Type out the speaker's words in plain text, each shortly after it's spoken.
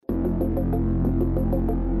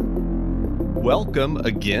Welcome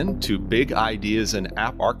again to Big Ideas in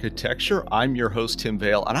App Architecture. I'm your host, Tim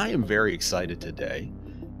Vale, and I am very excited today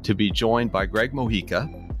to be joined by Gregg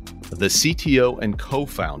Mojica, the CTO and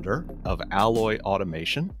co-founder of Alloy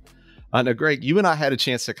Automation. Now, Gregg, you and I had a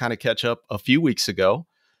chance to kind of catch up a few weeks ago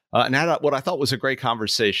and had what I thought was a great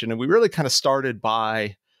conversation. And we really kind of started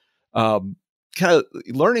by kind of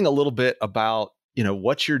learning a little bit about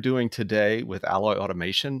what you're doing today with Alloy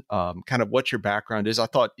Automation, kind of what your background is. I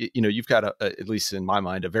thought, you've got, at least in my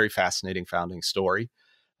mind, a very fascinating founding story.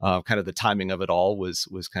 Kind of the timing of it all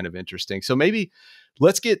was kind of interesting. So maybe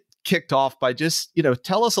let's get kicked off by just,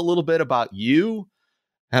 tell us a little bit about you,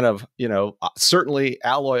 kind of, certainly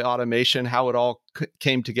Alloy Automation, how it all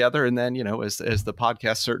came together. And then, as the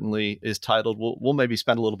podcast certainly is titled, we'll maybe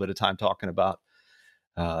spend a little bit of time talking about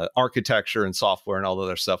architecture and software and all the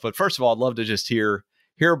other stuff. But first of all, I'd love to just hear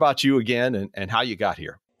about you again and how you got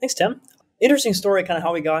here. Thanks, Tim. Interesting story, kind of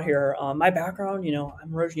how we got here. My background,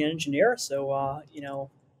 I'm originally an engineer. So,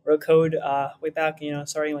 wrote code way back,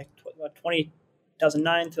 starting like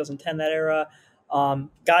 2009, 2010, that era.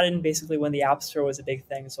 Got in basically when the App Store was a big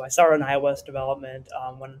thing. So I started in iOS development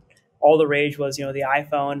when all the rage was, the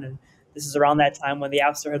iPhone. And this is around that time when the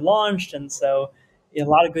App Store had launched. And so a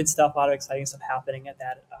lot of good stuff, a lot of exciting stuff happening at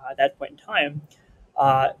that point in time.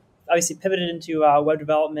 Obviously pivoted into web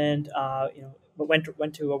development.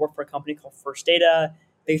 Went to work for a company called First Data,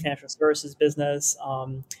 big financial services business.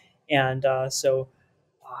 So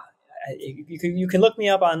you can look me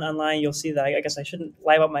up online. You'll see that I guess I shouldn't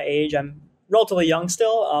lie about my age. I'm relatively young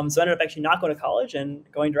still. So I ended up actually not going to college and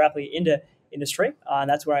going directly into industry. And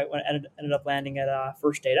that's where I ended up landing at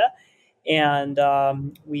First Data. And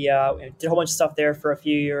we did a whole bunch of stuff there for a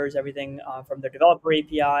few years, everything from their developer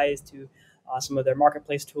APIs to some of their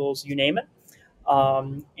marketplace tools, you name it.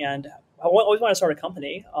 And I always wanted to start a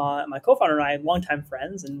company. My co-founder and I, longtime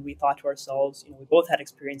friends, and we thought to ourselves, we both had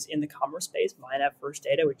experience in the commerce space, mine at First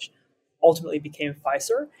Data, which ultimately became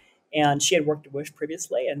Fiserv, and she had worked at Wish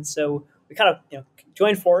previously. And so we kind of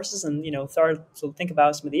joined forces and started to think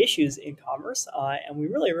about some of the issues in commerce. And we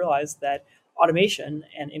really realized that automation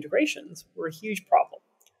and integrations were a huge problem.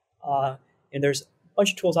 And there's a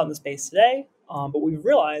bunch of tools out in the space today, but what we've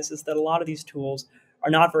realized is that a lot of these tools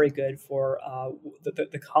are not very good for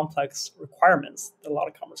the complex requirements that a lot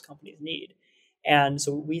of commerce companies need. And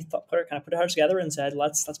so we put our heads together and said,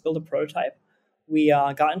 let's build a prototype. We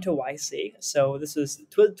got into YC. So this was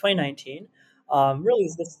 2019. Really,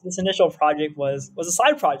 this initial project was a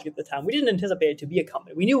side project at the time. We didn't anticipate it to be a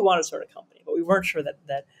company. We knew we wanted to start a company, but we weren't sure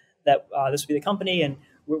that this would be the company, and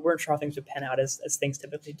we weren't sure how things would pan out as things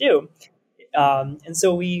typically do. And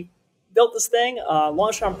so we built this thing,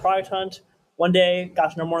 launched on Product Hunt. One day,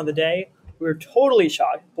 got to number one of the day. We were totally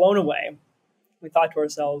shocked, blown away. We thought to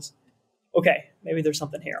ourselves, okay, maybe there's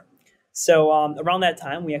something here. So around that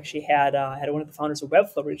time, we actually had one of the founders of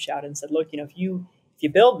Webflow reach out and said, look, if you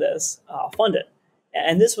build this, I'll fund it.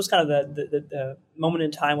 And this was kind of the moment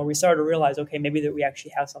in time where we started to realize, okay, maybe that we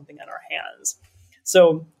actually have something on our hands.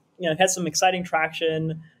 So it had some exciting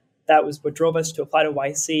traction. That was what drove us to apply to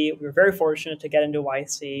YC. We were very fortunate to get into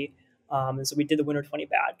YC. And so we did the Winter 20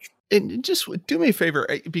 badge. And just do me a favor,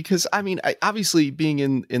 because obviously being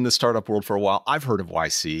in the startup world for a while, I've heard of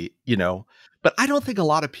YC, but I don't think a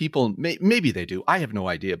lot of people, maybe they do. I have no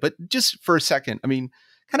idea. But just for a second, kind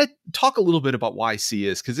of talk a little bit about YC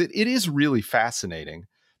is, because it is really fascinating.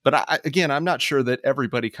 But again, I'm not sure that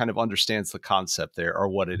everybody kind of understands the concept there or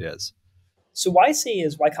what it is. So YC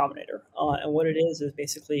is Y Combinator, and what it is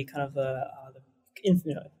basically kind of the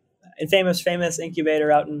famous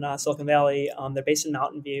incubator out in Silicon Valley. They're based in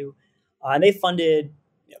Mountain View, and they funded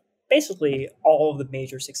basically all of the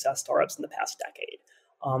major success startups in the past decade.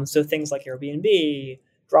 So things like Airbnb,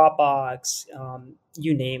 Dropbox,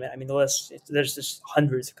 you name it. The list, there's just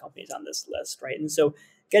hundreds of companies on this list, right? And so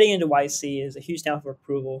getting into YC is a huge stamp of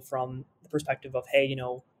approval from the perspective of, hey,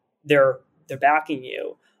 they're backing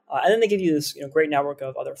you. And then they give you this great network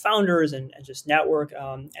of other founders and just network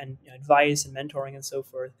and advice and mentoring and so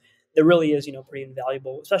forth. That really is pretty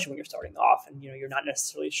invaluable, especially when you're starting off and you're not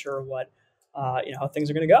necessarily sure what how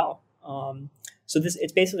things are going to go. So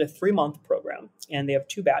it's basically a 3-month program, and they have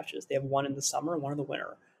 2 batches. They have one in the summer and one in the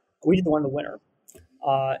winter. We did the one in the winter,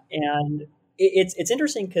 and it's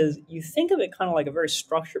interesting because you think of it kind of like a very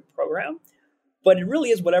structured program, but it really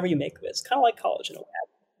is whatever you make of it. It's kind of like college in a way.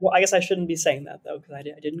 Well, I guess I shouldn't be saying that though, because I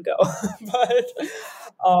didn't go. But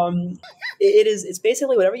it's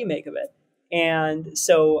basically whatever you make of it. And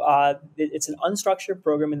so it's an unstructured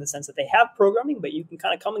program in the sense that they have programming, but you can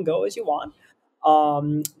kind of come and go as you want.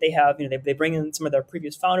 They have, they bring in some of their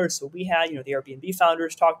previous founders. So we had, the Airbnb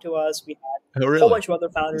founders talk to us. We had Oh, a whole really? bunch of other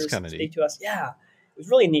That's founders kind of speak neat. to us. Yeah, it was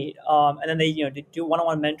really neat. And then they do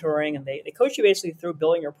one-on-one mentoring, and they coach you basically through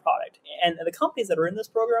building your product. And the companies that are in this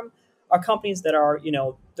program are companies that are,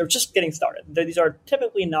 they're just getting started. These are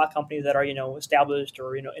typically not companies that are, established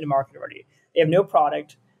or, in the market already. They have no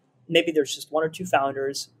product. Maybe there's just one or two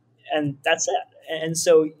founders, and that's it. And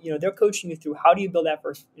so, they're coaching you through how do you build that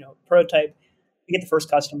first, prototype, you get the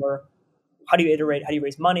first customer, how do you iterate, how do you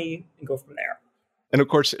raise money, and go from there. And of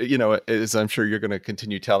course, as I'm sure you're going to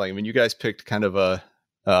continue telling, I mean, you guys picked kind of a,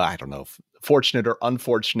 I don't know, fortunate or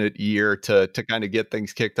unfortunate year to kind of get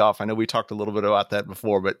things kicked off. I know we talked a little bit about that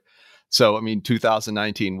before, but so, I mean,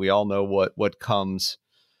 2019, we all know what comes,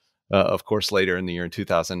 of course, later in the year in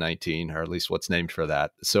 2019, or at least what's named for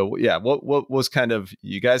that. So yeah, what was kind of,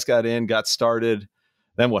 you guys got in, got started,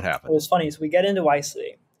 then what It happened? was funny. So we get into YC,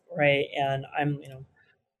 right? And I'm,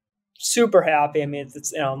 super happy. I mean,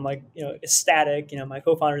 it's I'm like, ecstatic. My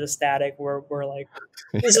co-founders ecstatic. We're like,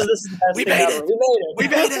 this is the best We thing made ever. it. We made We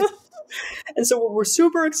made it. it. And so we're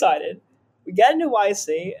super excited. We get into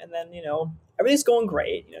YC, and then everything's going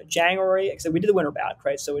great. January, except we did the winter batch,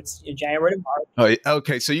 right? So it's January to March, Oh,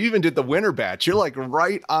 okay. So you even did the winter batch. You're like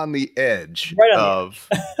right on the edge right on the of,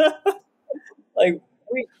 edge. Like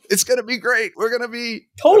we it's going to be great. We're going to be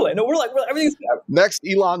totally no. Everything's next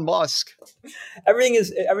Elon Musk. everything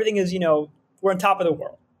is we're on top of the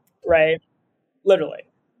world, right? Literally,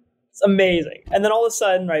 it's amazing. And then all of a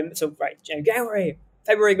sudden, right? So January,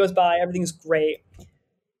 February goes by, everything's great,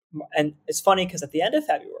 and it's funny because at the end of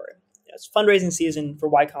February, it's fundraising season for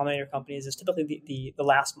Y Combinator companies is typically the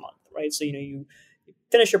last month, right? So you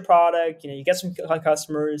finish your product, you get some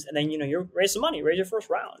customers, and then you raise some money, raise your first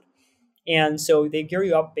round. And so they gear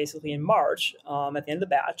you up basically in March at the end of the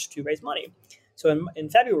batch to raise money. So in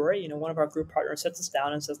February, one of our group partners sits us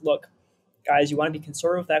down and says, look, guys, you want to be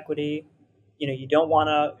conservative with equity. You don't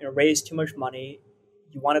want to raise too much money.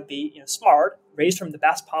 You want to be smart, raise from the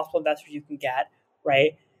best possible investors you can get,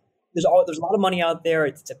 right? There's a lot of money out there.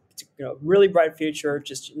 It's a really bright future.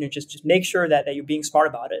 Just make sure that you're being smart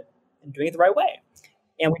about it and doing it the right way.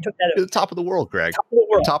 And we took that You're the top of the world, Greg. top of the You're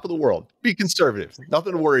world. top of the world. Be conservative.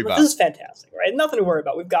 Nothing to worry about. This is fantastic, right? Nothing to worry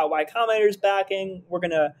about. We've got Y Combinator's backing. We're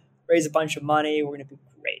going to raise a bunch of money. We're going to be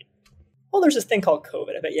great. Well, there's this thing called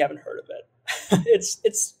COVID. I bet you haven't heard of it.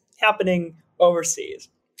 It's happening overseas.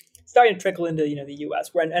 It's starting to trickle into the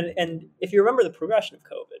U.S. And if you remember the progression of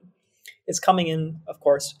COVID, it's coming in, of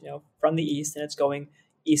course, from the east, and it's going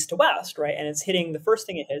east to west, right? And it's hitting. The first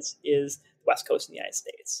thing it hits is the West Coast in the United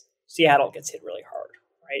States. Seattle gets hit really hard,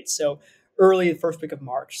 right? So early the first week of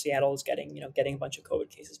March, Seattle is getting a bunch of COVID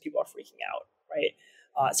cases. People are freaking out,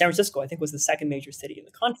 right? San Francisco, I think, was the second major city in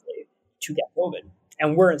the country to get COVID,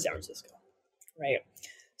 and we're in San Francisco, right?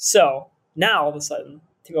 So now all of a sudden,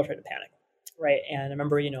 people are starting to panic, right? And I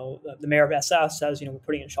remember, the mayor of SF says, we're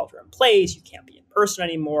putting in shelter in place. You can't be in person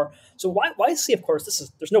anymore. So YC, of course,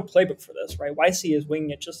 there's no playbook for this, right? YC is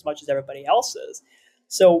winging it just as much as everybody else is.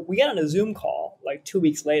 So we get on a Zoom call like 2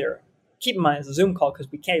 weeks later. Keep in mind, it's a Zoom call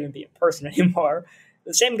because we can't even be in person anymore.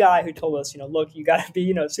 The same guy who told us, look, you got to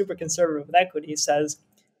be, super conservative with equity says,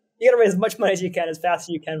 you got to raise as much money as you can, as fast as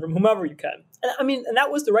you can from whomever you can. And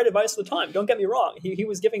that was the right advice at the time. Don't get me wrong. He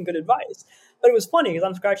was giving good advice. But it was funny because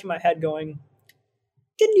I'm scratching my head going,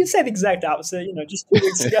 didn't you say the exact opposite, just 2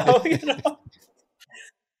 weeks ago,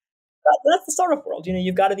 That's the startup world.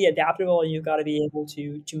 You've got to be adaptable, and you've got to be able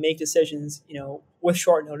to make decisions, with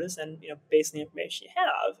short notice and, based on the information you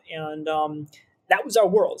have. And that was our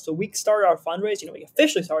world. So we started our fundraise. We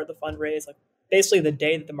officially started the fundraise like basically the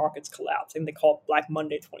day that the markets collapsed. I think they call it Black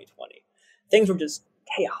Monday 2020. Things were just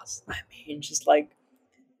chaos. I mean, just like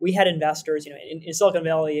we had investors, in Silicon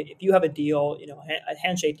Valley, if you have a deal, a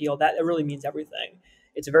handshake deal, that really means everything.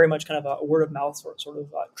 It's very much kind of a word of mouth sort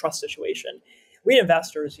of trust situation. We had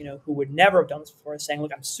investors, who would never have done this before, saying,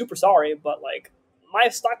 look, I'm super sorry, but like my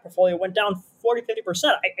stock portfolio went down 40-50%.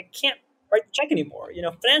 I can't write the check anymore.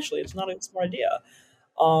 Financially, it's not a smart idea.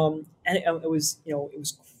 And it was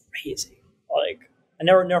crazy. Like I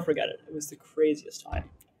never forget it. It was the craziest time.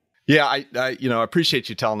 Yeah, I appreciate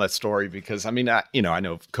you telling that story because I mean, I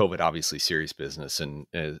know COVID obviously serious business and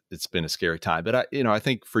it's been a scary time, but I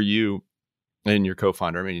think for you and your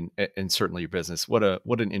co-founder, I mean, and certainly your business, what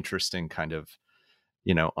an interesting kind of,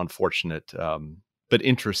 unfortunate, but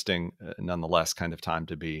interesting nonetheless kind of time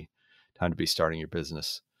to be starting your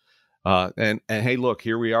business. And hey, look,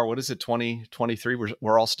 here we are. What is it? 2023.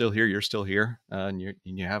 We're all still here. You're still here, and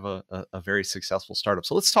you have a very successful startup.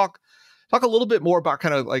 So let's talk a little bit more about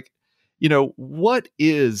kind of like, what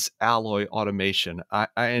is alloy automation?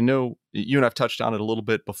 I know you and I've touched on it a little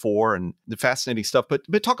bit before, and the fascinating stuff. But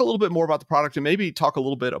talk a little bit more about the product, and maybe talk a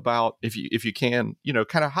little bit about, if you can,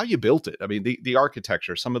 kind of how you built it. I mean, the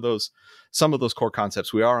architecture, some of those core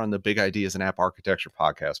concepts. We are on the Big Ideas and App Architecture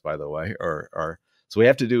podcast, by the way, or so we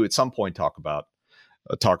have to do at some point talk about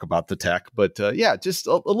the tech. But yeah, just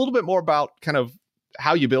a little bit more about kind of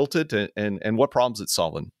how you built it and what problems it's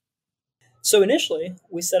solving. So initially,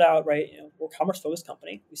 we set out, right, we're a commerce-focused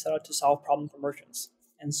company. We set out to solve problems for merchants.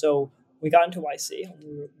 And so we got into YC,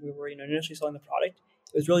 and we were initially selling the product.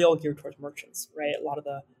 It was really all geared towards merchants, right? A lot of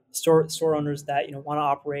the store owners that, want to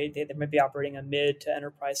operate, they might be operating a mid to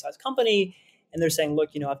enterprise-sized company, and they're saying, look,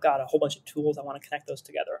 I've got a whole bunch of tools. I want to connect those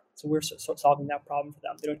together. So we're solving that problem for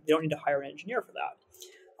them. They don't need to hire an engineer for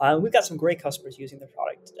that. We've got some great customers using the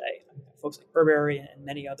product today. Folks like Burberry and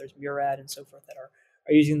many others, Murad and so forth, that are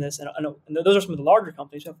using this. And those are some of the larger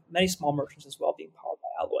companies. We have many small merchants as well being powered by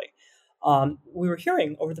Alloy. We were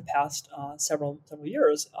hearing over the past several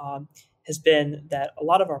years has been that a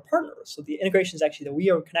lot of our partners, so the integrations actually that we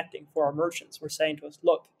are connecting for our merchants, were saying to us,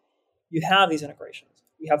 look, you have these integrations.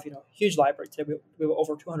 We have huge library today. We have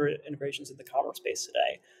over 200 integrations in the commerce space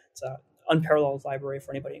today. It's an unparalleled library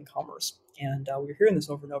for anybody in commerce. And we're hearing this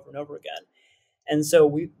over and over and over again. And so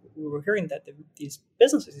we were hearing that these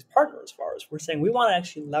businesses, these partners of ours, were saying, we want to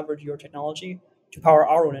actually leverage your technology to power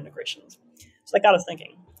our own integrations. So that got us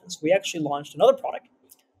thinking. And so we actually launched another product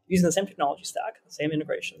using the same technology stack, the same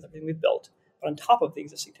integrations, everything we've built, but on top of the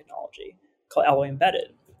existing technology called Alloy Embedded.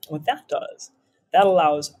 And what that does, that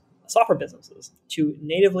allows software businesses to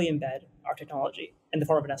natively embed our technology in the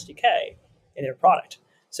form of an SDK in their product.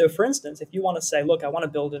 So for instance, if you want to say, look, I want to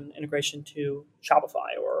build an integration to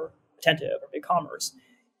Shopify or Attentive or BigCommerce,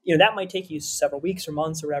 that might take you several weeks or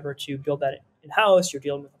months or whatever to build that in-house. You're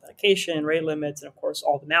dealing with authentication, rate limits, and of course,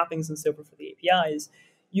 all the mappings and so forth for the APIs.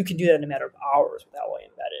 You can do that in a matter of hours with Alloy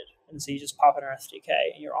Embedded. And so you just pop in our SDK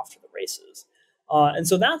and you're off to the races. And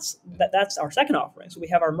so that's our second offering. So we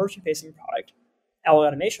have our merchant-facing product, Alloy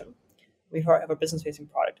Automation. We have a business-facing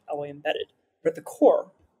product, Alloy Embedded. But at the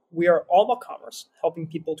core, we are all about commerce, helping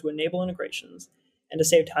people to enable integrations and to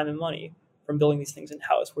save time and money from building these things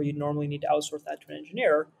in-house, where you normally need to outsource that to an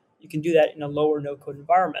engineer. You can do that in a low or no-code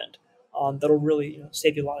environment that'll really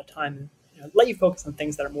save you a lot of time and let you focus on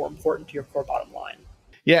things that are more important to your core bottom line.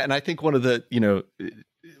 Yeah, and I think one of the,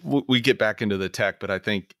 we get back into the tech, but I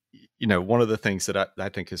think, one of the things that I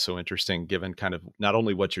think is so interesting, given kind of not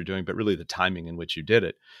only what you're doing, but really the timing in which you did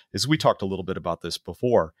it, is we talked a little bit about this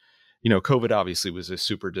before. COVID obviously was a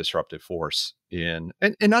super disruptive force and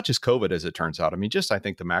not just COVID, as it turns out. I mean, I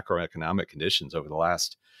think the macroeconomic conditions over the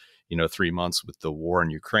last, 3 months with the war in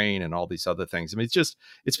Ukraine and all these other things. I mean,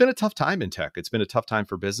 it's been a tough time in tech. It's been a tough time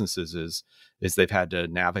for businesses as they've had to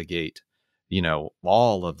navigate,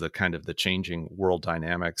 all of the kind of the changing world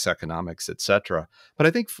dynamics, economics, et cetera. But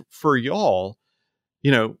I think for y'all,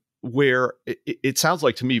 where it sounds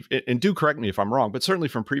like to me, and do correct me if I'm wrong, but certainly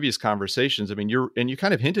from previous conversations, I mean, you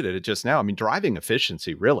kind of hinted at it just now. I mean, driving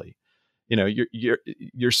efficiency, really,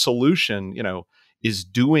 your solution, is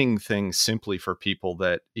doing things simply for people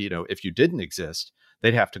that, if you didn't exist,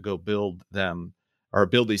 they'd have to go build them or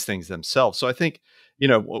build these things themselves. So I think,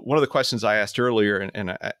 one of the questions I asked earlier,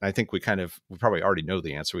 and I think we probably already know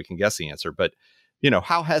the answer. We can guess the answer, but,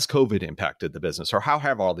 how has COVID impacted the business, or how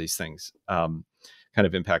have all these things kind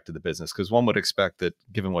of impacted the business? Because one would expect that,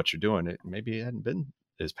 given what you're doing, maybe it hadn't been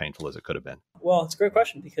as painful as it could have been. Well, it's a great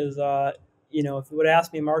question because, if you would have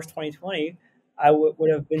asked me in March 2020, I would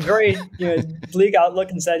have been very bleak outlook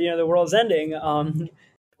and said, the world's ending.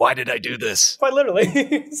 Why did I do this? Quite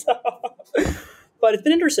literally. But it's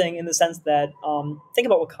been interesting in the sense that think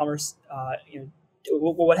about what commerce,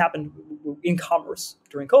 what happened in commerce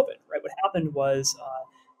during COVID, right? What happened was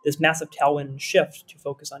this massive tailwind shift to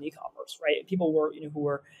focus on e-commerce, right? People were, who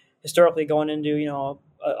were historically going into,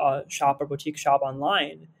 a shop or boutique shop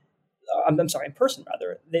online, I'm sorry, in person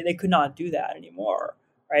rather, they could not do that anymore,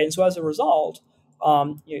 right? And so as a result,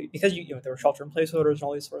 because there were shelter-in-place orders and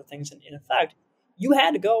all these sort of things in effect, you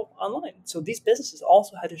had to go online. So these businesses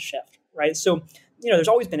also had to shift, right? So, there's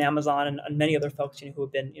always been Amazon and many other folks, who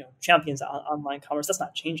have been, champions on online commerce. That's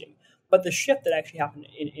not changing. But the shift that actually happened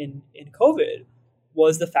in COVID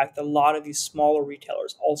was the fact that a lot of these smaller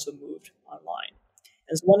retailers also moved online.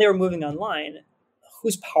 And so when they were moving online,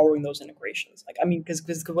 who's powering those integrations? Because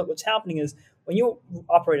what's happening is when you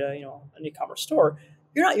operate an e-commerce store,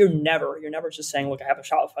 you're never just saying, look, I have a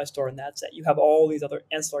Shopify store and that's it. You have all these other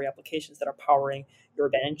ancillary applications that are powering your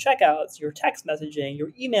abandoned checkouts, your text messaging, your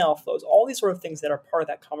email flows, all these sort of things that are part of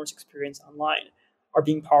that commerce experience online are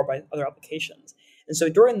being powered by other applications. And so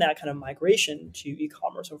during that kind of migration to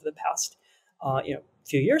e-commerce over the past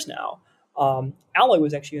few years now, Alloy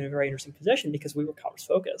was actually in a very interesting position because we were commerce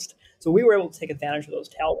focused. So we were able to take advantage of those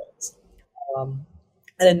tailwinds. And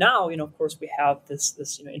then now, of course, we have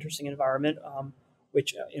this interesting environment,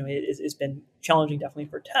 which it's been challenging definitely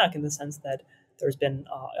for tech in the sense that there's been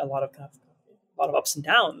a lot of ups and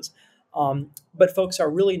downs. But folks are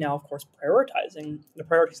really now, of course, prioritizing the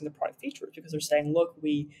product features because they're saying, look,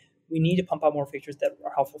 we need to pump out more features that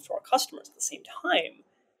are helpful to our customers. At the same time,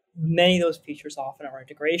 many of those features often are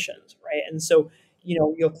integrations, right? And so,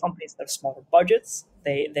 you have companies that have smaller budgets.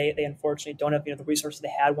 They unfortunately don't have the resources they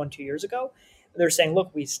had 1-2 years ago. They're saying,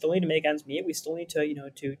 look, we still need to make ends meet. We still need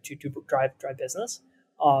to drive business.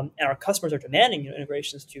 And our customers are demanding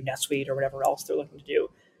integrations to NetSuite or whatever else they're looking to do.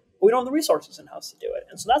 But we don't have the resources in-house to do it.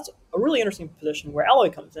 And so that's a really interesting position where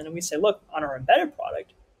Alloy comes in and we say, look, on our embedded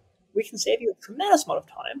product, we can save you a tremendous amount of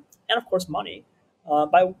time and, of course, money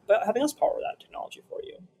by having us power that technology for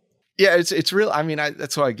you. Yeah, it's real. I mean,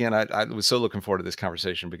 that's why, again, I was so looking forward to this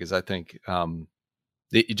conversation because I think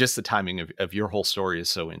just the timing of your whole story is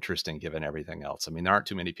so interesting given everything else. I mean, there aren't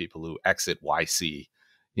too many people who exit YC,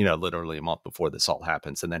 literally a month before this all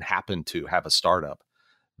happens and then happen to have a startup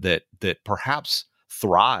that perhaps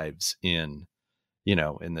thrives in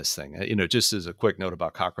this thing. Just as a quick note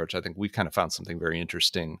about Cockroach, I think we kind of found something very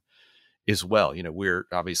interesting as well. We're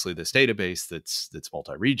obviously this database that's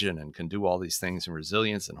multi-region and can do all these things and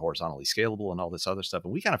resilience and horizontally scalable and all this other stuff.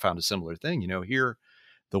 And we kind of found a similar thing. Here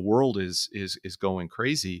the world is going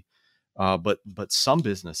crazy, but some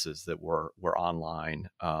businesses that were online,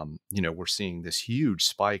 we're seeing this huge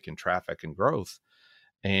spike in traffic and growth,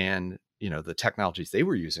 and the technologies they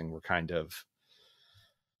were using were kind of,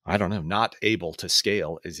 I don't know, not able to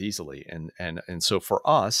scale as easily. And so for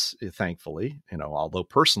us, thankfully, although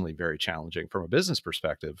personally very challenging from a business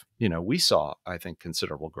perspective, we saw, I think,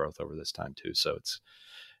 considerable growth over this time too. So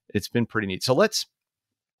it's been pretty neat. So let's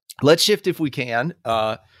shift, if we can,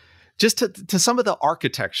 just to some of the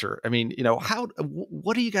architecture. I mean,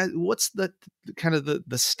 what do you guys, what's the kind of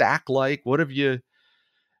the stack like?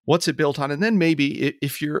 What's it built on? And then maybe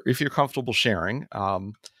if you're comfortable sharing,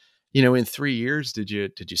 in 3 years, did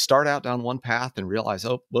you start out down one path and realize,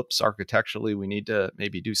 oh, whoops, architecturally, we need to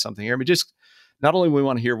maybe do something here? I mean, just not only we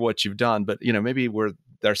want to hear what you've done, but, maybe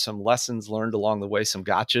there's some lessons learned along the way, some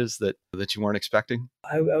gotchas that you weren't expecting.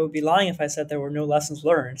 I would be lying if I said there were no lessons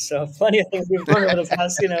learned. So plenty of things we've learned over the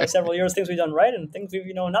past, several years, things we've done right and things we've,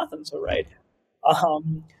 not done so right.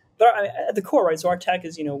 But at the core, right? So our tech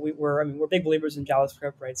is, we're big believers in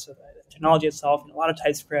JavaScript, right? So the technology itself, a lot of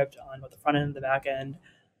TypeScript on both the front end and the back end.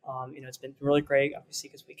 It's been really great, obviously,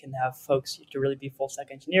 because we can have folks to really be full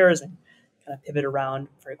stack engineers and kind of pivot around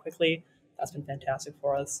very quickly. That's been fantastic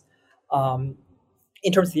for us.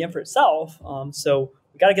 In terms of the infra itself, so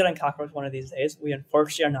we got to get on Cockroach one of these days. We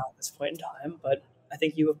unfortunately are not at this point in time, but I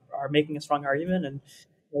think you are making a strong argument, and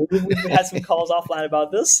we've had some calls offline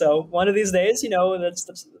about this. So one of these days,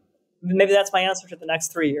 maybe that's my answer to the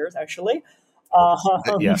next 3 years, actually.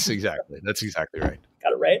 Yes, exactly. That's exactly right.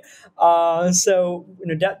 Got it right. So,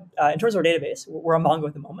 in terms of our database, we're on Mongo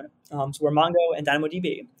at the moment. So we're Mongo and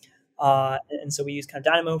DynamoDB. And so we use kind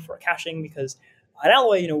of Dynamo for caching because at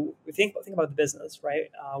Alloy, we think about the business,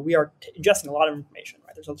 right? We are ingesting a lot of information,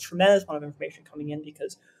 right? There's a tremendous amount of information coming in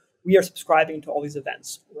because we are subscribing to all these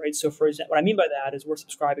events, right? So for example, what I mean by that is we're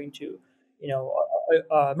subscribing to,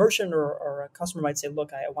 a merchant or a customer might say,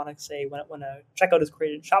 look, I want to say when a checkout is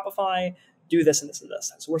created in Shopify, do this and this and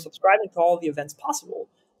this. So we're subscribing to all the events possible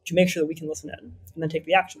to make sure that we can listen in and then take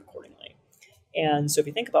the action accordingly. And so if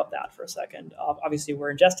you think about that for a second, obviously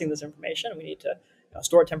we're ingesting this information and we need to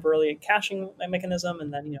store it temporarily in caching mechanism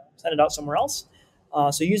and then send it out somewhere else.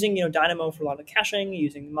 So using Dynamo for a lot of caching,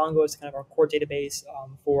 using Mongo as kind of our core database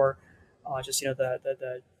for just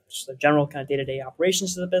the general kind of day-to-day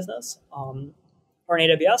operations of the business. Or in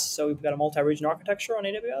AWS, so we've got a multi-region architecture on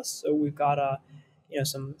AWS. So we've got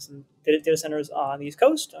some data centers on the East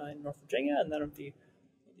Coast in North Virginia, and then the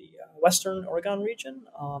Western Oregon region,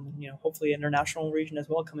 hopefully an international region as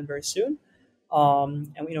well coming very soon.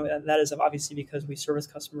 And that is obviously because we service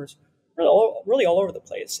customers really all over the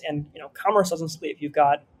place. And commerce doesn't sleep. You've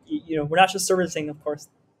got we're not just servicing, of course,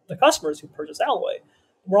 the customers who purchase Alloy.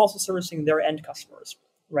 We're also servicing their end customers,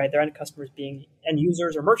 right? Their end customers being end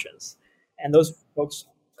users or merchants, and those folks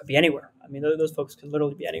could be anywhere. I mean, those folks could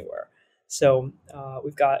literally be anywhere. So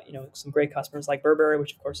we've got some great customers like Burberry,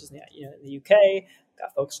 which of course is in the UK. We've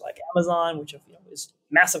got folks like Amazon, which is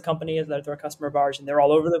a massive company that they're a customer of ours, and they're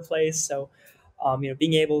all over the place. So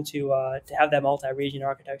being able to have that multi-region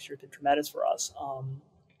architecture has been tremendous for us.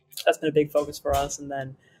 That's been a big focus for us. And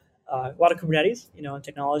then a lot of Kubernetes. In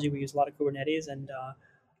technology, we use a lot of Kubernetes, and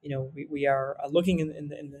we are looking in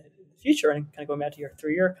the future, and kind of going back to your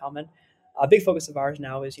 3-year comment. A big focus of ours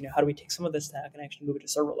now is how do we take some of this stack and actually move it to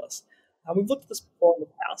serverless. We've looked at this before in the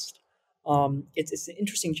past. It's an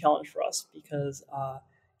interesting challenge for us because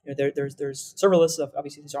there's serverless.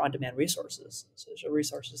 Obviously, these are on-demand resources. So there's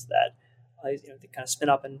resources that they kind of spin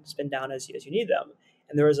up and spin down as you need them.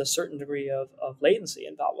 And there is a certain degree of latency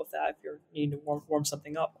involved with that if you're needing to warm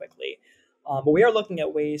something up quickly. But we are looking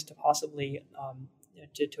at ways to possibly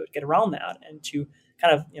to get around that and to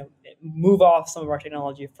kind of move off some of our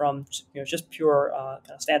technology from just pure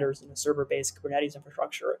kind of standards in the server-based Kubernetes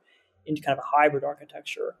infrastructure into kind of a hybrid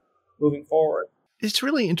architecture moving forward. It's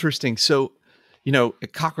really interesting. So,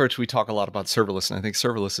 at Cockroach, we talk a lot about serverless, and I think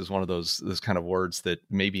serverless is one of those kind of words that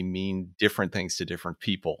maybe mean different things to different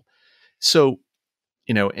people. So,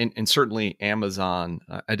 and certainly Amazon,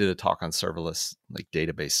 I did a talk on serverless, like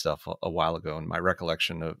database stuff a while ago. And my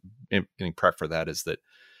recollection of getting prep for that is that,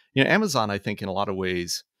 Amazon, I think in a lot of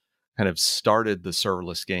ways kind of started the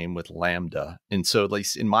serverless game with Lambda. And so at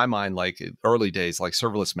least in my mind, like early days, like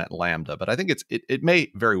serverless meant Lambda, but I think it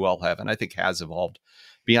may very well have, and I think has evolved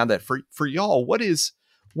beyond that. For y'all, what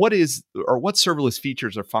serverless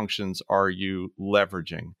features or functions are you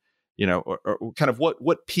leveraging? Or kind of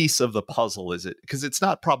what piece of the puzzle is it? Because it's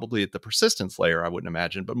not probably at the persistence layer, I wouldn't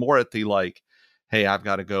imagine, but more at the like, hey, I've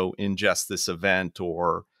got to go ingest this event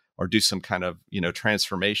or do some kind of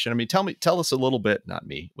transformation. I mean, tell us a little bit. Not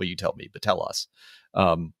me. Well, you tell me, but tell us,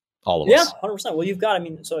 all of us. Yeah, 100%. Well, you've got.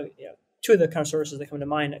 Two of the kind of services that come to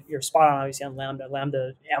mind. You're spot on, obviously, on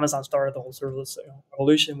Lambda. Amazon started the whole serverless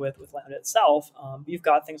revolution with Lambda itself. You've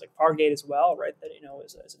got things like Fargate as well, right? That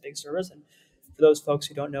is a big service. And for those folks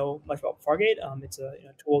who don't know much about Fargate, it's a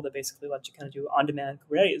tool that basically lets you kind of do on-demand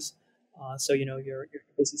Kubernetes. So you're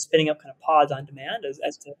basically spinning up kind of pods on demand as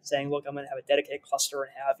to saying, look, I'm going to have a dedicated cluster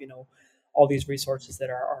and have all these resources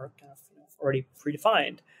that are kind of already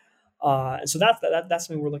predefined. And so that's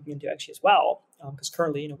something we're looking into actually as well, because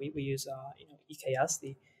currently we use EKS,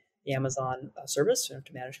 the Amazon service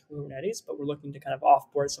to manage Kubernetes, but we're looking to kind of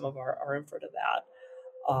offboard some of our infra to that,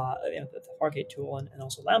 the Fargate tool and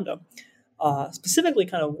also Lambda. Specifically,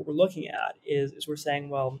 kind of what we're looking at is we're saying,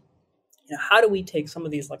 well, how do we take some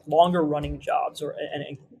of these like longer running jobs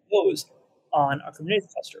and those on a Kubernetes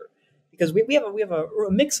cluster? Because we have a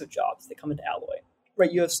mix of jobs that come into Alloy, right?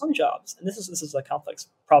 You have some jobs, and this is a complex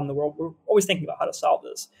problem in the world. We're always thinking about how to solve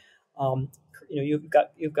this. You've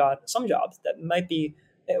got some jobs that might be.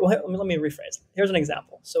 Well, let me rephrase. Here's an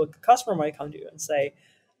example. So a customer might come to you and say,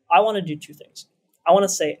 I want to do two things. I want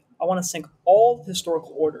to sync all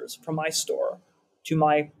historical orders from my store to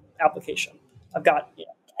my application. I've got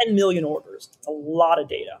 10 million orders. It's a lot of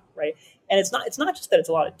data, right? And it's not just that it's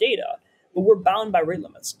a lot of data, but we're bound by rate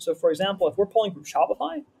limits. So, for example, if we're pulling from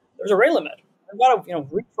Shopify, there's a rate limit. We've got to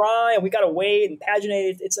retry, and we got to wait and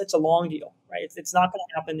paginate. It's a long deal, right? It's not going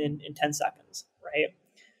to happen in 10 seconds, right?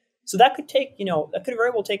 So that could take, that could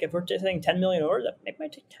very well take, if we're saying 10 million orders, it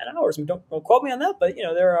might take 10 hours. I mean, don't quote me on that, but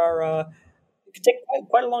there are. It could take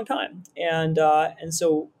quite a long time, and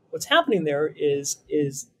so what's happening there is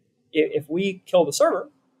if we kill the server,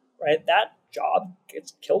 right, that job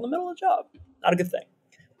gets killed in the middle of the job. Not a good thing.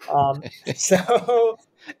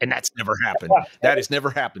 And that's never happened. That has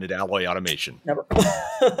never happened at Alloy Automation. Never.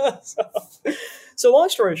 So long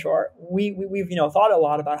story short, we've thought a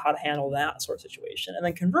lot about how to handle that sort of situation, and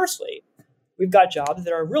then conversely, we've got jobs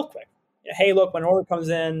that are real quick. Hey, look, when an order comes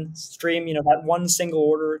in, stream, that one single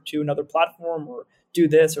order to another platform, or do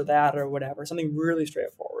this or that or whatever, something really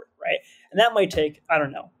straightforward, right? And that might take,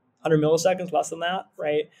 100 milliseconds, less than that,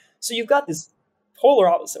 right? So you've got this polar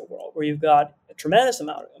opposite world where you've got a tremendous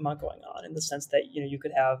amount going on, in the sense that, you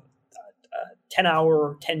could have a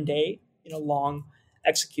 10-hour, 10-day, long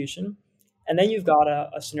execution. And then you've got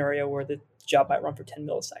a scenario where the job might run for 10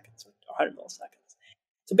 milliseconds or 100 milliseconds.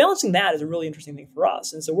 So balancing that is a really interesting thing for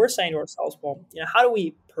us. And so we're saying to ourselves, well, how do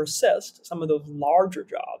we persist some of those larger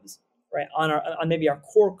jobs, right, on maybe our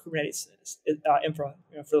core Kubernetes infra,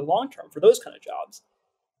 for the long term, for those kind of jobs,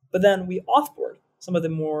 but then we offboard some of the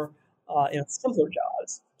more simpler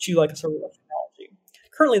jobs to like a serverless technology.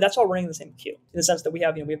 Currently, that's all running in the same queue, in the sense that we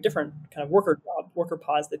have different kind of worker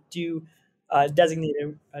pods that do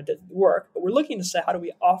designated work, but we're looking to say, how do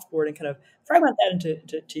we offboard and kind of fragment that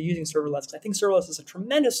into using serverless? Because I think serverless is a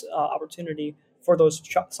tremendous opportunity for those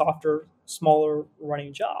softer, smaller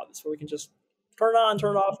running jobs, where we can just turn it on,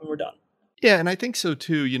 turn it off, and we're done. Yeah, and I think so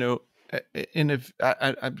too. And if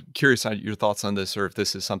I'm curious on your thoughts on this, or if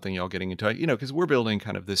this is something y'all getting into, because we're building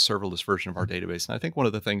kind of this serverless version of our database, and I think one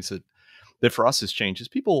of the things that for us has changed is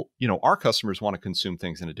people, our customers want to consume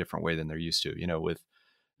things in a different way than they're used to, I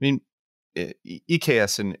mean,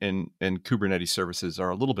 EKS and Kubernetes services are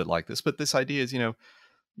a little bit like this, but this idea is,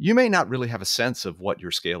 you may not really have a sense of what your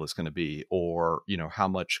scale is going to be, or, how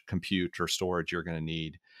much compute or storage you're going to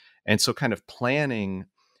need. And so kind of planning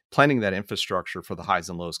that infrastructure for the highs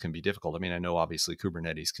and lows can be difficult. I mean, I know obviously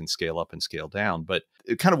Kubernetes can scale up and scale down, but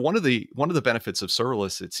kind of one of the benefits of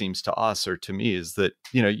serverless, it seems to us or to me, is that,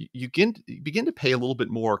 you begin to pay a little bit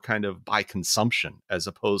more kind of by consumption as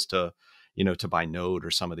opposed to, to by node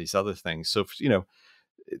or some of these other things. So,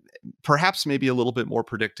 perhaps maybe a little bit more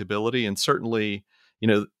predictability, and certainly,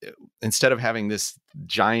 instead of having this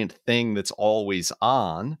giant thing that's always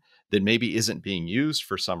on that maybe isn't being used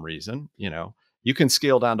for some reason, you can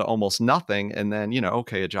scale down to almost nothing. And then,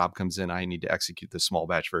 okay, a job comes in, I need to execute this small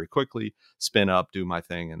batch very quickly, spin up, do my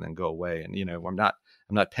thing, and then go away. And, I'm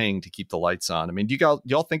not paying to keep the lights on. I mean, do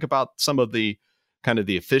y'all think about some of the kind of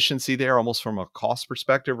the efficiency there almost from a cost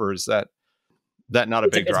perspective, or is that not a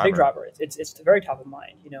big driver? It's a big driver. It's very top of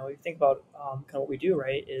mind. You think about kind of what we do,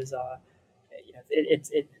 right? Is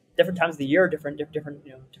it's different times of the year, different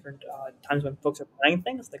times when folks are planning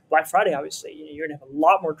things. Like Black Friday, obviously, you're gonna have a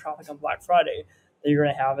lot more traffic on Black Friday than you're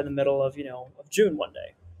gonna have in the middle of of June one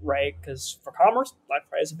day, right? Because for commerce, Black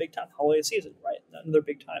Friday is a big time, holiday season, right? Another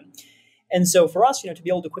big time. And so for us, to be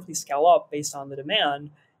able to quickly scale up based on the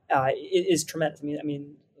demand is tremendous. I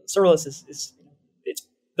mean, serverless is it's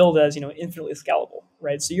built as infinitely scalable,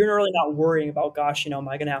 right? So you're really not worrying about, gosh, am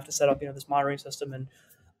I going to have to set up this monitoring system and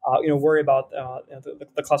worry about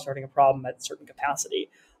the cluster having a problem at a certain capacity.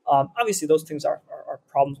 Obviously, those things are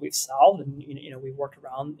problems we've solved, and we've worked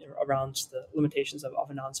around the limitations of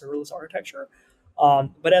a non-serverless architecture.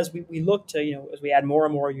 But as we look to as we add more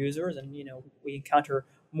and more users, and we encounter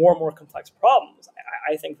more and more complex problems,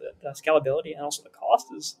 I think that the scalability and also the cost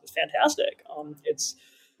is fantastic. It's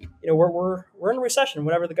we're in a recession.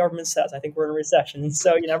 Whatever the government says, I think we're in a recession, and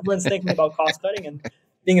so everyone's thinking about cost cutting and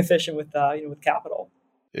being efficient with with capital.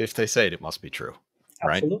 If they say it, it must be true,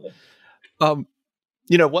 right? Absolutely.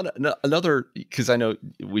 Another, because I know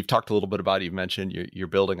we've talked a little bit about it, you mentioned you're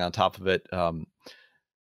building on top of it,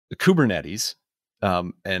 Kubernetes,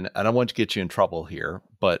 and I don't want to get you in trouble here,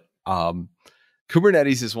 but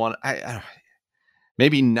Kubernetes is one, I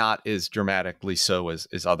maybe not as dramatically so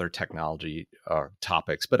as other technology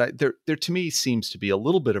topics, but there to me seems to be a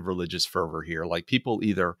little bit of religious fervor here. Like people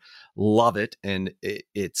either love it and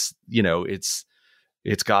it's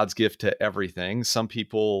God's gift to everything. Some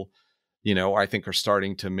people, I think are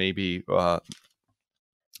starting to maybe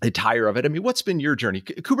tire of it. I mean, what's been your journey?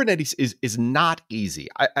 Kubernetes is not easy.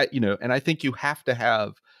 And I think you have to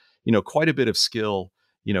have, quite a bit of skill,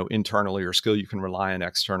 internally, or skill you can rely on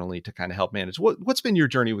externally to kind of help manage. What's been your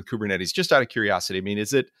journey with Kubernetes? Just out of curiosity. I mean,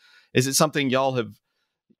 is it something y'all have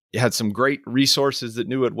had some great resources that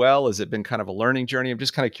knew it well? Has it been kind of a learning journey? I'm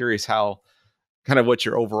just kind of curious what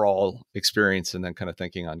your overall experience and then kind of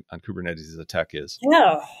thinking on Kubernetes as a tech is.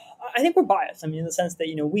 Yeah, I think we're biased. I mean, in the sense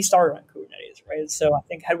that, we started on Kubernetes, right? So I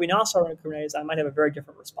think had we not started on Kubernetes, I might have a very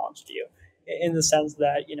different response to you, in the sense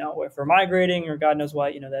that, if we're migrating or God knows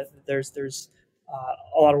what, that there's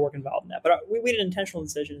a lot of work involved in that. But we made an intentional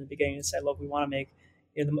decision in the beginning to say, look, we want to make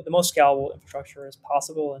the most scalable infrastructure as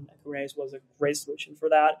possible, and Kubernetes was a great solution for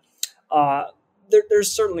that.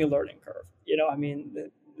 There's certainly a learning curve. I mean,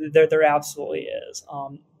 there absolutely is.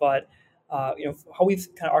 But how we've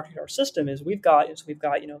kind of architected our system is we've got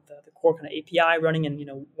the core kind of API running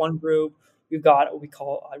in one group. We've got what we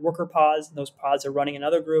call worker pods, and those pods are running in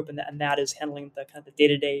another group, and that is handling the kind of the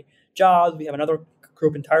day-to-day jobs. We have another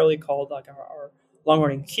group entirely called like our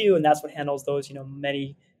long-running queue, and that's what handles those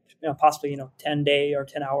many possibly 10-day or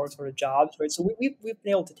 10-hour sort of jobs, right? So we've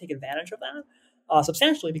been able to take advantage of that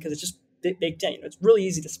substantially because it's just baked in. It's really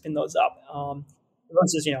easy to spin those up.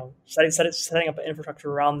 Versus setting up an infrastructure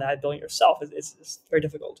around that, building it yourself, it's very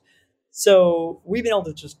difficult. So we've been able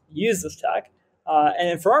to just use this tech,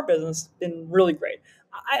 and for our business, it's been really great.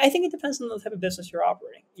 I think it depends on the type of business you're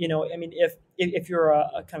operating. I mean, if you're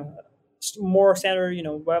a kind of more standard,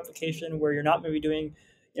 web application where you're not maybe doing,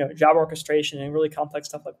 job orchestration and really complex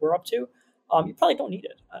stuff like we're up to, you probably don't need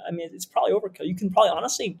it. I mean, it's probably overkill. You can probably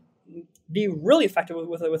honestly be really effective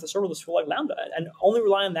with a serverless tool like Lambda and only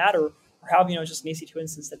rely on that, or have just an EC2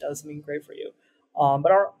 instance that does something great for you.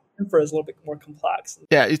 But our infra is a little bit more complex.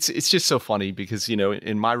 Yeah, it's just so funny because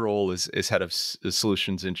in my role as head of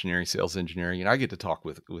solutions engineering, sales engineering, I get to talk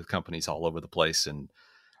with companies all over the place, and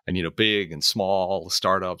big and small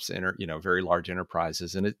startups, and very large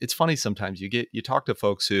enterprises. And it's funny sometimes you talk to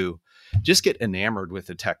folks who just get enamored with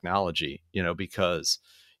the technology, because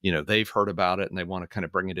they've heard about it and they want to kind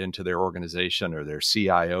of bring it into their organization, or their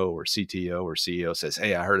CIO or CTO or CEO says,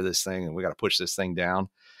 hey, I heard of this thing and we got to push this thing down.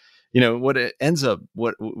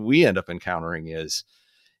 What we end up encountering is,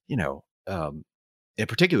 and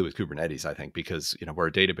particularly with Kubernetes, I think, because, we're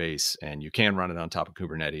a database and you can run it on top of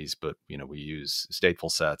Kubernetes, but, we use stateful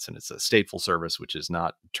sets and it's a stateful service, which is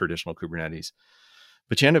not traditional Kubernetes.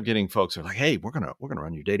 But you end up getting folks who are like, hey, we're going to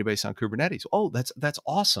run your database on Kubernetes. Oh, that's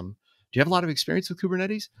awesome. Do you have a lot of experience with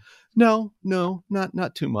Kubernetes? No,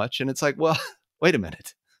 not too much. And it's like, well, wait a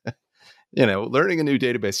minute. Learning a new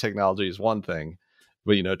database technology is one thing,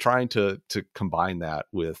 but, trying to combine that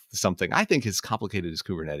with something I think as complicated as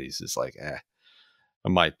Kubernetes is like, that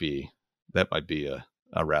might be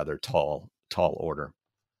a rather tall order.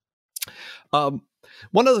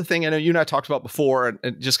 One other thing I know you and I talked about before,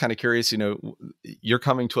 and just kind of curious, you're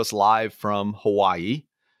coming to us live from Hawaii.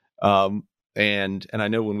 And I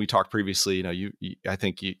know when we talked previously, I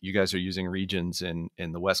think you guys are using regions in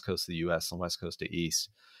the West Coast of the US and West Coast to East.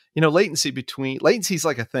 Latency is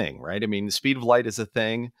like a thing, right? I mean, the speed of light is a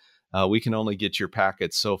thing. We can only get your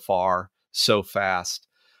packets so far, so fast.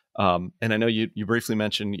 And I know you briefly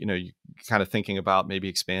mentioned, you kind of thinking about maybe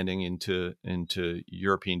expanding into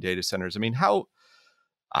European data centers. I mean, how,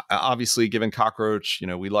 obviously given Cockroach,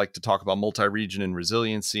 we like to talk about multi-region and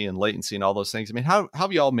resiliency and latency and all those things. I mean, how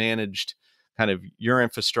have you all managed kind of your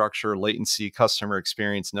infrastructure, latency, customer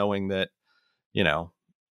experience, knowing that,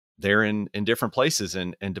 they're in different places,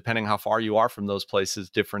 and depending how far you are from those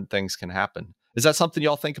places, different things can happen. Is that something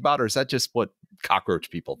y'all think about, or is that just what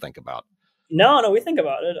Cockroach people think about? No, we think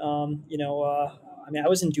about it. I mean, I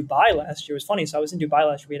was in Dubai last year. It was funny. So I was in Dubai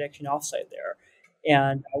last year. We had actually an offsite there,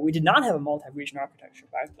 and we did not have a multi-region architecture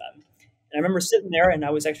back then. And I remember sitting there, and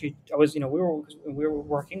we were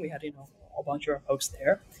working. We had a bunch of our folks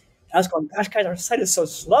there. And I was going, "Gosh, guys, our site is so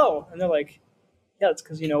slow." And they're like, "Yeah, it's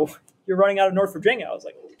because you're running out of North Virginia." I was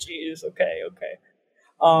like, "Oh, geez, okay."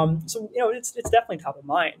 So it's definitely top of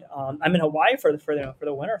mind. I'm in Hawaii for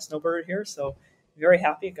the winter, snowbird here, so very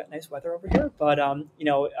happy. Got nice weather over here, but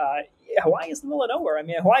Hawaii is in the middle of nowhere. I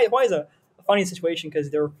mean, Hawaii is a funny situation because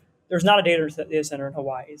there's not a data center in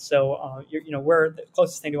Hawaii. So we're the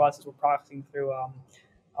closest thing to us is we're proxying through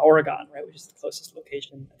Oregon, right, which is the closest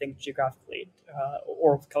location I think geographically,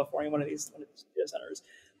 or California, one of these data centers.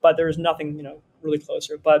 But there's nothing really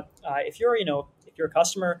closer. But if you're a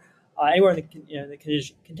customer anywhere in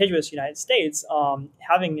the contiguous United States,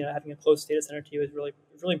 having a close data center to you is really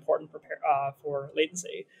important for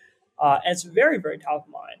latency, and it's very, very top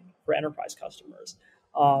of mind for enterprise customers.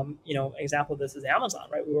 Example of this is Amazon,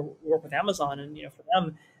 right? We work with Amazon, and for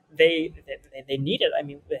them, they need it. I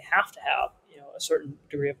mean, they have to have a certain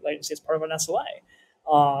degree of latency as part of an SLA.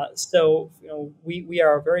 So we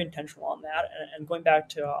are very intentional on that, and going back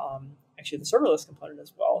to actually the serverless component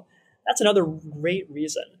as well. That's another great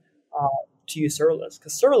reason to use serverless,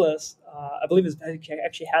 because serverless, I believe,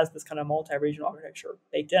 actually has this kind of multi-regional architecture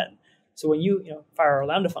baked in. So when you fire a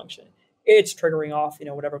Lambda function, it's triggering off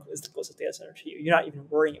whatever is the closest data center to you. You're not even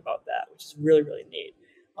worrying about that, which is really, really neat.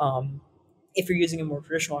 If you're using a more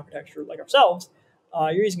traditional architecture like ourselves,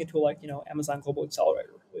 you're using a tool like Amazon Global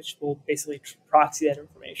Accelerator, which will basically proxy that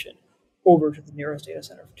information over to the nearest data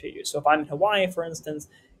center to you. So if I'm in Hawaii, for instance,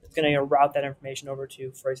 it's going to route that information over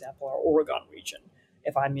to, for example, our Oregon region.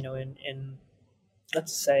 If I'm in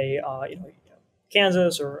let's say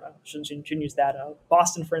Kansas, or shouldn't use that,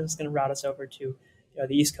 Boston, for instance, is going to route us over to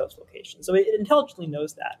the East Coast location. So it intelligently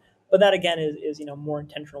knows that. But that again is more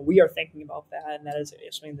intentional. We are thinking about that, and that is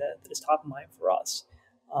something that is top of mind for us.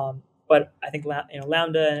 But I think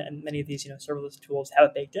Lambda and many of these serverless tools have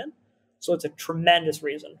it baked in, so it's a tremendous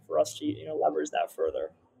reason for us to leverage that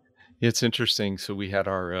further. It's interesting. So we had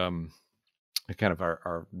our kind of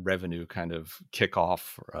our revenue kind of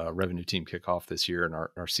kickoff, revenue team kickoff this year, and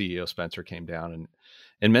our CEO Spencer came down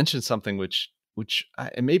and mentioned something which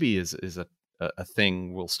maybe is a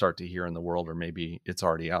thing we'll start to hear in the world, or maybe it's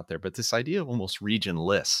already out there. But this idea of almost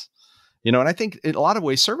regionless, and I think in a lot of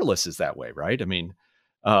ways serverless is that way, right? I mean,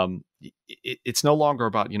 it's no longer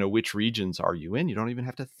about which regions are you in. You don't even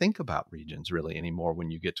have to think about regions really anymore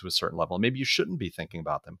when you get to a certain level. Maybe you shouldn't be thinking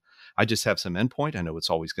about them. I just have some endpoint. I know it's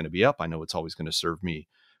always going to be up. I know it's always going to serve me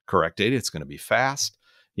correct data. It's going to be fast,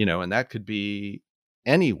 and that could be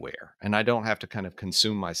anywhere. And I don't have to kind of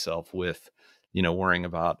consume myself with worrying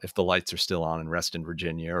about if the lights are still on in Reston,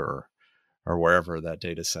 Virginia, or wherever that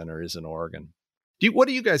data center is in Oregon. What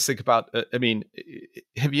do you guys think about? I mean,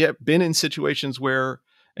 have you been in situations where,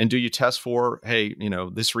 and do you test for, hey,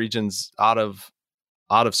 this region's out of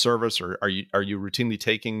service, or are you routinely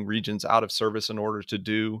taking regions out of service in order to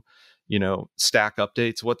do, stack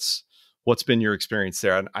updates? What's What's been your experience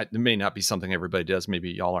there? And it may not be something everybody does.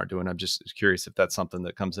 Maybe y'all aren't doing. I'm just curious if that's something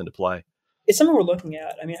that comes into play. It's something we're looking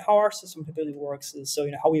at. I mean, how our system typically works is, so,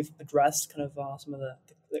 how we've addressed kind of some of the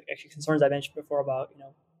actually concerns I mentioned before about,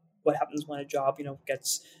 what happens when a job,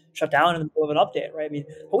 gets shut down in the middle of an update, right? I mean,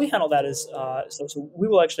 how we handle that is, so we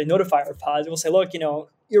will actually notify our pods. We'll say, look,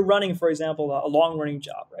 you're running, for example, a long running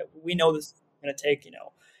job, right? We know this is going to take,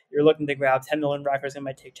 you're looking to grab 10 million records, it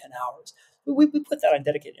might take 10 hours. We put that on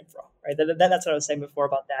dedicated infra, right? That's what I was saying before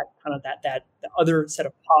about that kind of that the other set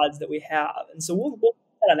of pods that we have. And so we'll put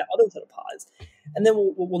that on the other set of pods. And then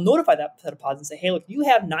we'll notify that set of pods and say, hey, look, you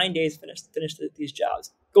have 9 days to finish these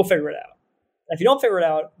jobs. Go figure it out. And if you don't figure it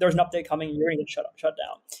out, there's an update coming. You're going to get shut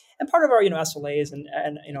down. And part of our SLAs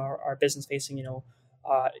and our business facing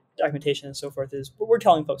documentation and so forth is we're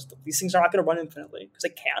telling folks that these things are not going to run infinitely because they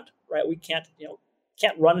can't. Right? We can't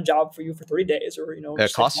run a job for you for 30 days or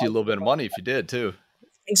it costs you a little bit of money if you did too.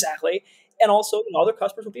 Exactly. And also other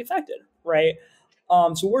customers will be affected. Right?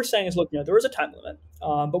 So what we're saying is, look, there is a time limit,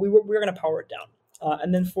 but we're going to power it down.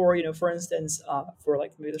 And then for instance, for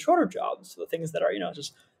like maybe the shorter jobs, so the things that are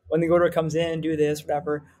just when the order comes in, do this,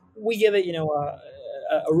 whatever, we give it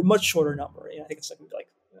a much shorter number. I think it's like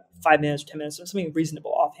 5 minutes, 10 minutes, something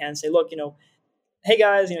reasonable offhand. Say, look, hey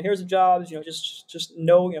guys, here's the jobs. Just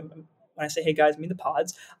know. When I say hey guys, I mean the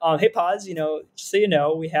pods. Hey pods, just so you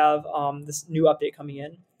know, we have this new update coming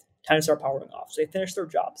in. Time to start powering off. So they finish their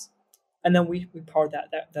jobs. And then we power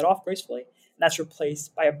that off gracefully, and that's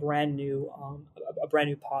replaced by a brand new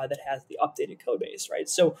pod that has the updated code base, right?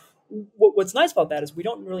 So what's nice about that is we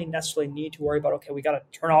don't really necessarily need to worry about, okay, we got to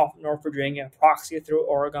turn off North Virginia, proxy it through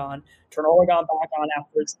Oregon, turn Oregon back on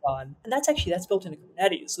after it's done, and that's built into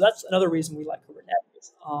Kubernetes. So that's another reason we like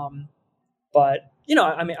Kubernetes. But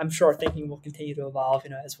I'm sure our thinking will continue to evolve,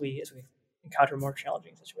 as we encounter more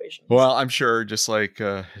challenging situations. Well, I'm sure just like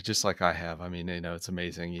I have. I mean, it's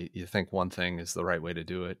amazing. You think one thing is the right way to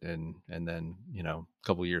do it. And then, a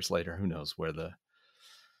couple of years later, who knows where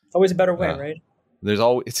it's always a better way, right? There's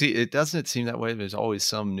always, it doesn't seem that way. There's always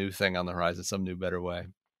some new thing on the horizon, some new, better way.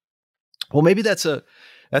 Well, maybe that's a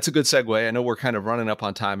good segue. I know we're kind of running up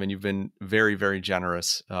on time and you've been very, very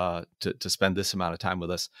generous to spend this amount of time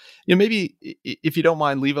with us. Maybe if you don't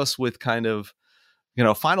mind, leave us with kind of,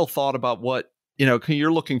 final thought about what,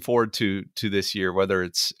 you're looking forward to this year, whether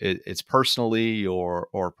it's personally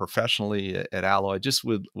or professionally at Alloy. Just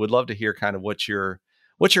would love to hear kind of what you're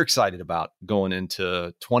excited about going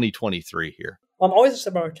into 2023 here. I'm always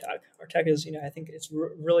excited about our tech. Our tech is, I think it's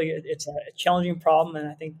really, it's a challenging problem. And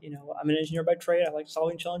I think, I'm an engineer by trade. I like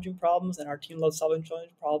solving challenging problems and our team loves solving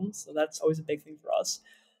challenging problems. So that's always a big thing for us.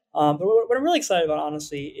 But what I'm really excited about,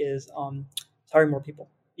 honestly, is hiring more people.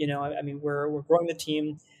 We're growing the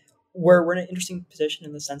team. We're in an interesting position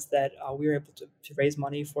in the sense that we were able to raise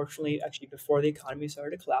money, fortunately, actually before the economy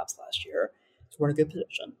started to collapse last year. So we're in a good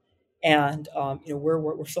position. And,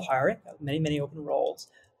 we're still hiring many open roles.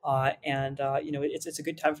 It's a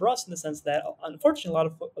good time for us in the sense that, unfortunately, a lot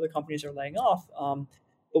of other companies are laying off.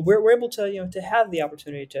 But we're able to, to have the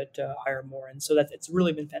opportunity to hire more. And so it's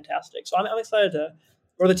really been fantastic. So I'm excited to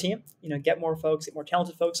grow the team, get more folks, get more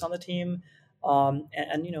talented folks on the team. And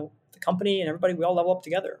the company and everybody, we all level up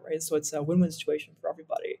together, right? So it's a win-win situation for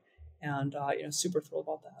everybody. And, super thrilled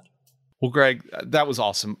about that. Well, Gregg, that was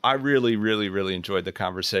awesome. I really, really, really enjoyed the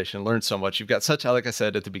conversation. Learned so much. You've got such, like I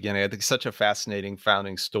said at the beginning, I think such a fascinating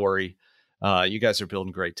founding story. You guys are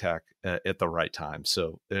building great tech at the right time.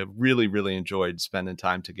 So really, really enjoyed spending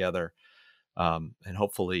time together. And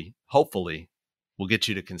hopefully we'll get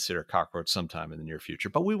you to consider Cockroach sometime in the near future,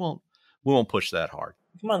 but we won't push that hard.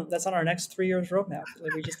 Come on. That's on our next 3 years roadmap,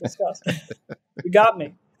 like we just discussed. You got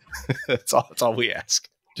me. That's all we ask.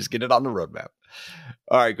 Just get it on the roadmap.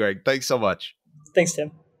 All right, Gregg, thanks so much. Thanks,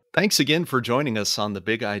 Tim. Thanks again for joining us on the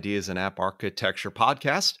Big Ideas in App Architecture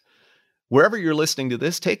podcast. Wherever you're listening to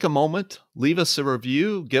this, take a moment, leave us a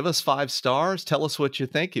review, give us 5 stars, tell us what you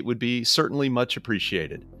think. It would be certainly much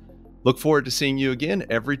appreciated. Look forward to seeing you again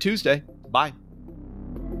every Tuesday. Bye.